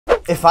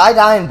If I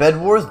die in Bed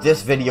Wars,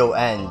 this video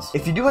ends.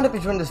 If you do end up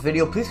enjoying this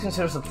video, please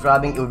consider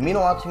subscribing. It would mean a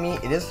lot to me.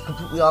 It is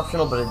completely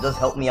optional, but it does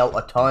help me out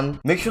a ton.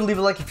 Make sure to leave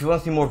a like if you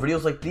want to see more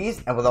videos like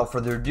these. And without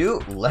further ado,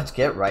 let's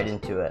get right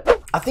into it.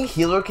 I think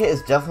healer kit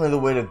is definitely the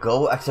way to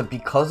go, except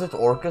because it's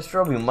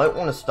orchestra, we might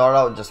want to start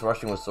out just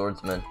rushing with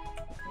swordsman.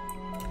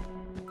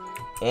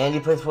 And he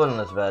plays wood on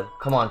his bed.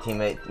 Come on,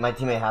 teammate. My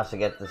teammate has to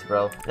get this,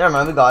 bro. Never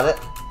mind, we got it.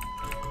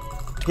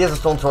 He has a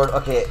stone sword.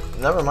 Okay,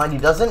 never mind, he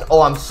doesn't.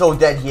 Oh, I'm so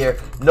dead here.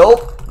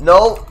 Nope,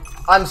 no,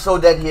 I'm so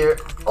dead here.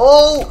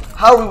 Oh,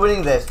 how are we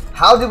winning this?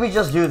 How did we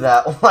just do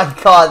that? Oh my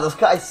god, those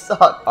guys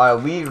suck.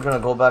 Alright, we are gonna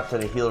go back to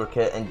the healer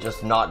kit and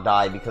just not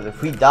die, because if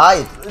we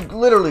die, it's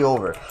literally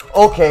over.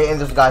 Okay, and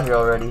there's a guy here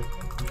already.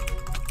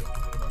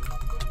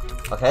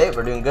 Okay,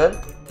 we're doing good.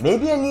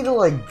 Maybe I need to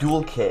like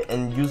dual kit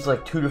and use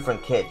like 2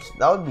 different kits.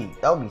 That would be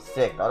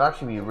sick. That would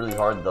actually be really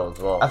hard though as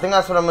well. I think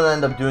that's what I'm gonna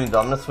end up doing though.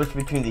 I'm gonna switch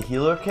between the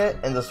healer kit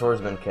and the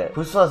swordsman kit.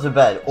 Who still has a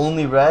bed?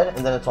 Only red,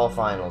 and then it's all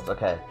finals.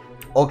 Okay.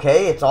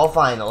 Okay, it's all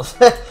finals.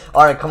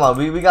 Alright, come on,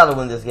 we gotta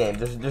win this game.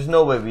 There's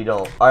no way we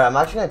don't. Alright, I'm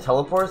actually gonna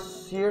teleport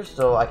here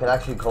so I can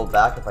actually go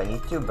back if I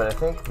need to, but I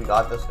think we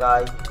got this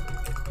guy.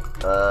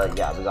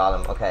 Yeah, we got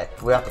him. Okay.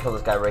 We have to kill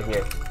this guy right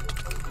here.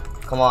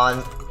 Come on.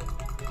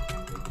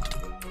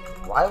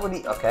 Why would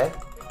he? Okay.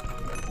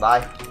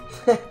 Bye.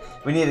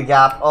 We need a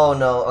gap. Oh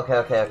no.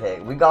 Okay.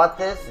 We got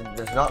this.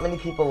 There's not many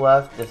people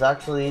left. There's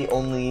actually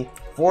only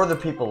 4 other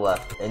people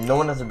left. And no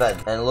one has a bed.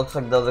 And it looks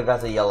like the other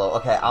guy's a yellow.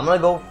 Okay, I'm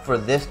gonna go for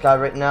this guy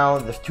right now.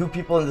 There's 2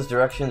 people in this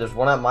direction. There's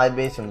one at my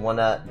base and one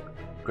at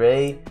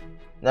gray.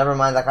 Never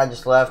mind, that guy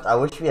just left. I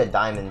wish we had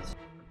diamonds.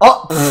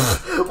 Oh!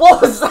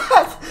 What was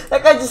that?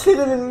 That guy just hit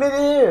him in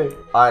midair.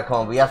 Alright, come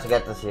on. We have to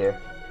get this here.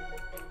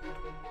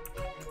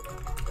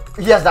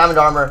 He has diamond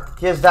armor.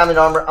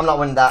 I'm not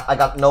winning that. I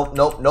got nope.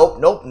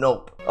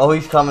 Oh,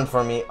 he's coming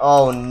for me.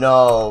 Oh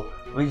no.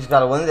 We just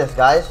gotta win this,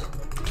 guys.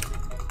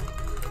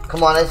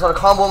 Come on, I just gotta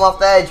combo him off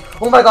the edge.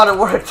 Oh my god, it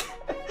worked.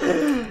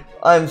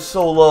 I'm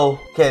so low.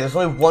 Okay, there's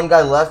only one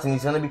guy left, and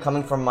he's gonna be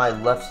coming from my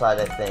left side,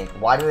 I think.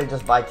 Why did I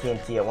just buy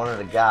TNT? I wanted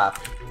a gap.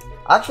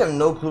 I actually have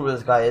no clue where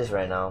this guy is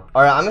right now.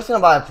 Alright, I'm just gonna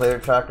buy a player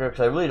tracker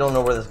because I really don't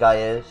know where this guy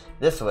is.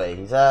 This way.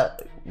 He's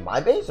at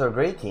my base or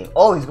gray team?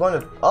 Oh, he's going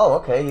to... Oh,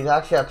 okay. He's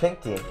actually at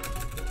pink team.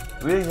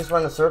 Really just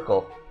run a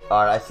circle.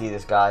 Alright, I see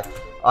this guy.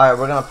 Alright,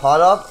 we're gonna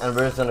pot up and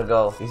we're just gonna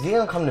go. Is he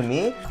gonna come to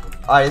me?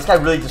 Alright, this guy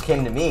really just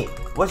came to me.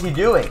 What's he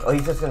doing? Oh,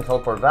 he's just gonna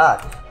teleport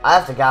back. I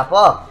have to gap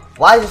up.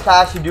 Why is this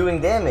guy actually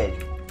doing damage?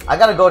 I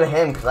gotta go to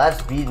him because I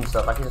have speed and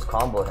stuff. I can just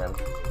combo him.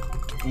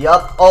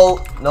 Yup.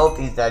 Oh, nope,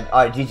 he's dead.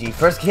 Alright, GG.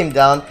 First game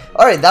down.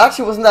 Alright, that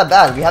actually wasn't that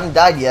bad. We haven't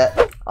died yet.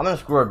 I'm gonna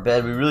screw our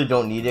bed. We really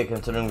don't need it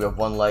considering we have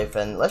 1 life.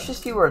 And let's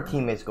just see where our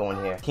teammate's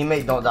going here.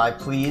 Teammate, don't die,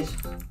 please.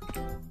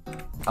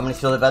 I'm gonna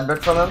steal the bed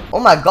brick from him. Oh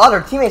my god,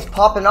 our teammate's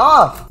popping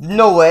off.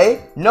 No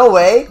way. No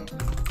way.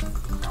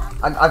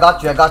 I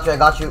got you.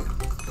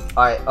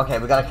 Alright, okay,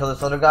 we gotta kill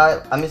this other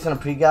guy. I'm just gonna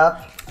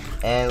pre-gap.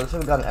 And looks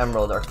like we got an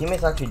emerald. Our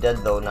teammate's actually dead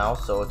though now,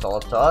 so it's all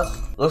up to us.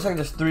 Looks like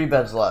there's 3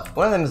 beds left.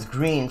 One of them is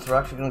green, so we're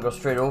actually gonna go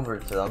straight over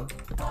to them.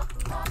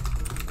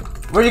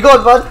 Where you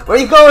going, bud? Where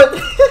you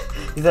going?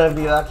 He's gonna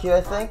be back here,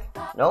 I think.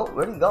 No,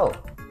 where'd he go?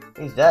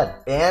 He's dead.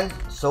 And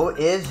so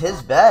is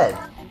his bed.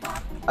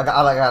 I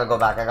gotta go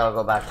back.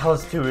 That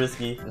was too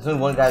risky. There's only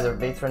 1 guy at their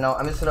base right now.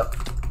 I'm just gonna...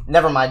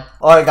 Never mind.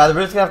 Alright, guys,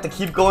 we're just gonna have to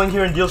keep going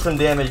here and deal some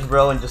damage,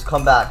 bro, and just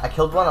come back. I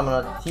killed one. I'm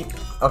gonna keep...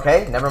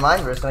 Okay, never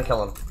mind. We're just gonna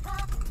kill him.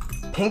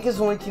 Pink is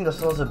the only team that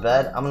still has a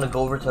bed. I'm gonna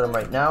go over to them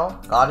right now.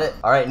 Got it.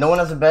 Alright, no one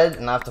has a bed,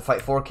 and I have to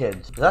fight 4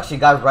 kids. There's actually a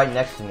guy right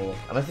next to me.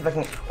 I'm gonna see if I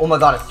can... Oh my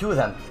god, it's 2 of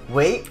them.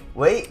 Wait.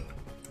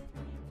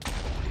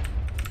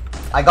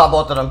 I got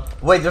both of them.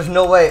 Wait, there's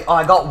no way. Oh,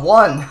 I got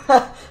 1.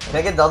 Can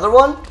I get the other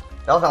one?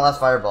 That was my last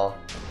fireball.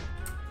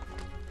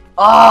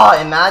 Ah,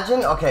 oh,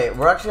 imagine. Okay,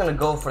 we're actually gonna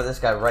go for this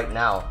guy right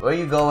now. Where are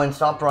you going?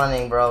 Stop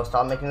running, bro.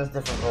 Stop making this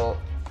difficult.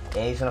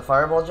 And he's gonna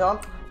fireball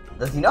jump.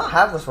 Does he not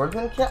have the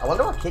swordsman kit? I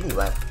wonder what kit he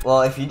went.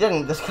 Well, if he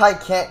didn't, this guy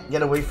can't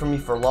get away from me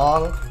for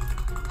long.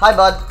 Hi,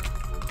 bud.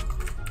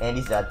 And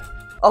he's dead.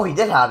 Oh, he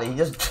did have it. He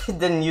just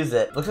didn't use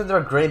it. Looks like they're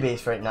a gray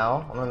base right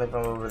now. I'm gonna make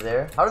them over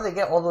there. How do they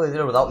get all the way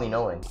there without me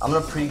knowing? I'm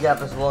gonna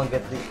pre-gap as well and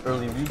get the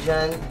early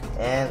regen.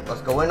 And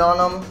let's go in on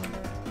them.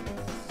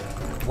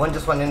 One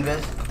just went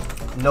invis.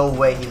 No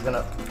way he's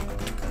gonna...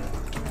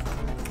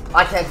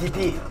 I can't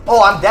TP.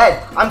 Oh, I'm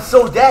dead. I'm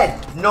so dead.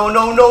 No.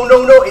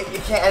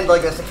 It can't end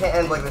like this. It can't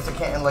end like this.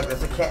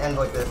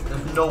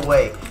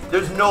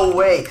 There's no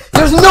way.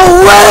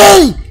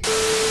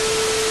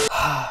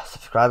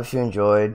 Subscribe if you enjoyed.